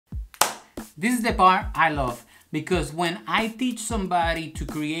This is the part I love, because when I teach somebody to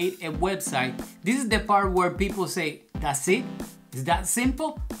create a website, this is the part where people say, that's it? Is that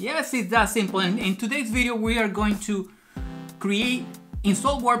simple? Yes, it's that simple. And in today's video, we are going to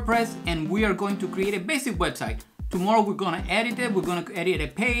install WordPress, and we are going to create a basic website. Tomorrow we're gonna edit it, we're gonna edit a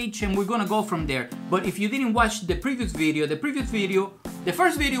page, and we're gonna go from there. But if you didn't watch the previous video, the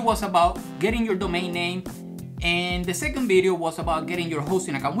first video was about getting your domain name, and the second video was about getting your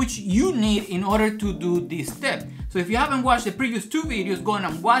hosting account, which you need in order to do this step. So if you haven't watched the previous two videos, go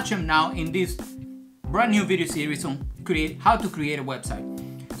and watch them now in this brand new video series on how to create a website.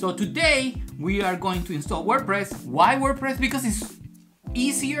 So today we are going to install WordPress. Why WordPress? Because it's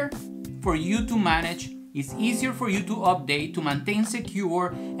easier for you to manage, it's easier for you to update, to maintain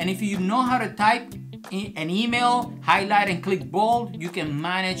secure, and if you know how to type an email, highlight and click bold, you can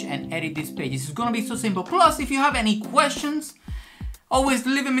manage and edit these pages. It's gonna be so simple. Plus, if you have any questions, always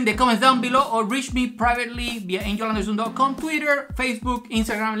leave them in the comments down below, or reach me privately via angelanderson.com, Twitter, Facebook,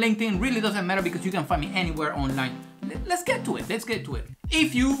 Instagram, LinkedIn. Really doesn't matter, because you can find me anywhere online. Let's get to it.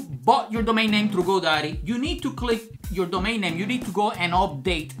 If you bought your domain name through GoDaddy, you need to click your domain name. You need to go and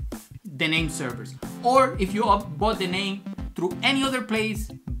update the name servers. Or if you bought the name through any other place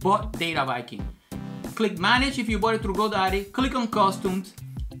but Data Viking, click Manage if you bought it through GoDaddy, click on Customs,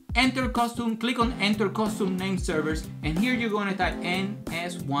 enter custom, click on Enter Custom Name Servers, and here you're going to type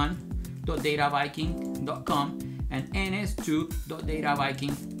ns1.dataviking.com and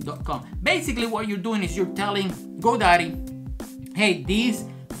ns2.dataviking.com. Basically what you're doing is you're telling GoDaddy, hey, the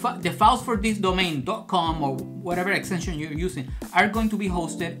files for this domain.com or whatever extension you're using are going to be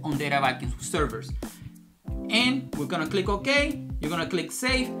hosted on Data Viking servers. And we're gonna click OK, you're gonna click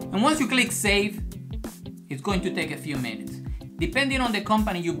Save, and once you click Save, it's going to take a few minutes. Depending on the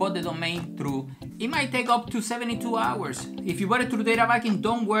company you bought the domain through, it might take up to 72 hours. If you bought it through Data Viking,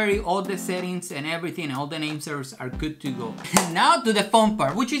 don't worry, all the settings and everything, all the name servers are good to go. Now to the fun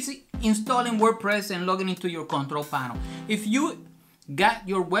part, which is installing WordPress and logging into your control panel. If you got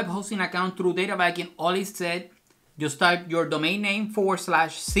your web hosting account through Data Viking, all it said, just type your domain name /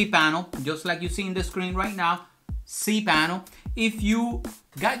 cpanel, just like you see in the screen right now, cpanel. If you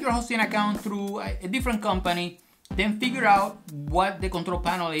got your hosting account through a different company, then figure out what the control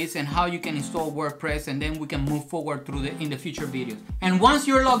panel is and how you can install WordPress, and then we can move forward in the future videos. And once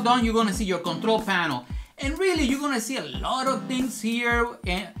you're logged on, you're gonna see your control panel. And really, you're gonna see a lot of things here,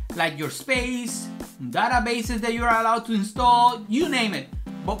 like your space, databases that you're allowed to install, you name it.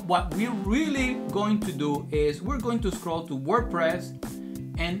 But what we're really going to do is we're going to scroll to WordPress,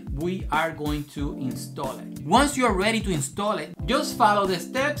 and we are going to install it. Once you're ready to install it, just follow the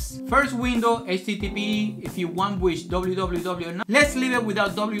steps. First window, HTTP, if you want, which www. Let's leave it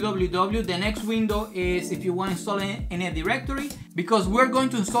without www. The next window is if you want to install it in a directory. Because we're going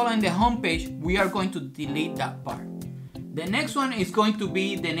to install it in the home page, we are going to delete that part. The next one is going to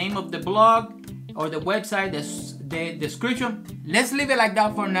be the name of the blog or the website, the description. Let's leave it like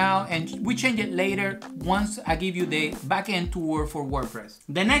that for now, and we change it later once I give you the backend tour for WordPress.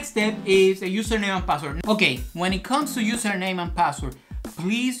 The next step is a username and password. Okay, when it comes to username and password,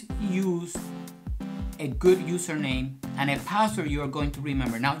 please use a good username and a password you are going to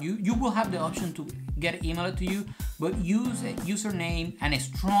remember. Now, you will have the option to get it emailed to you, but use a username and a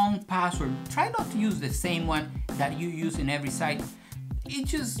strong password. Try not to use the same one that you use in every site.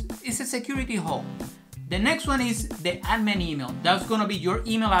 It's a security hole. The next one is the admin email. That's gonna be your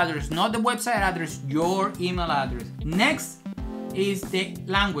email address, not the website address, your email address. Next is the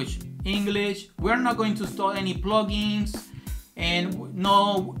language, English. We're not going to install any plugins and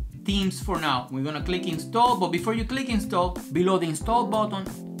no themes for now. We're gonna click install, but before you click install, below the install button,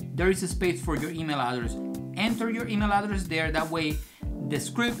 there is a space for your email address. Enter your email address there, that way the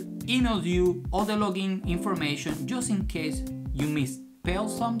script emails you all the login information just in case you misspell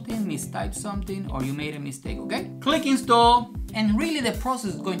something, mistype something, or you made a mistake, okay? Click install, and really the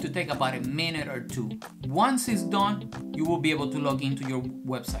process is going to take about a minute or two. Once it's done, you will be able to log into your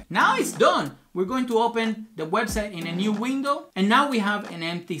website. Now it's done. We're going to open the website in a new window, and now we have an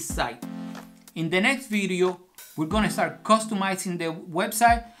empty site. In the next video, we're gonna start customizing the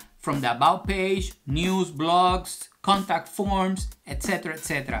website from the about page, news, blogs, contact forms, etc,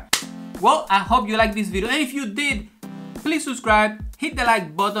 etc. Well, I hope you liked this video, and if you did, please subscribe, hit the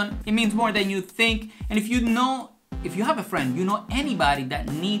like button. It means more than you think. And if you have a friend, you know anybody that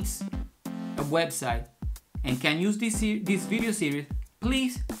needs a website and can use this video series,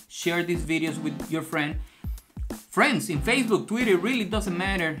 please share these videos with your friends in Facebook, Twitter. It really doesn't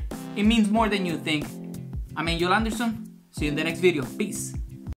matter. It means more than you think. I'm Angel Anderson. See you in the next video. Peace.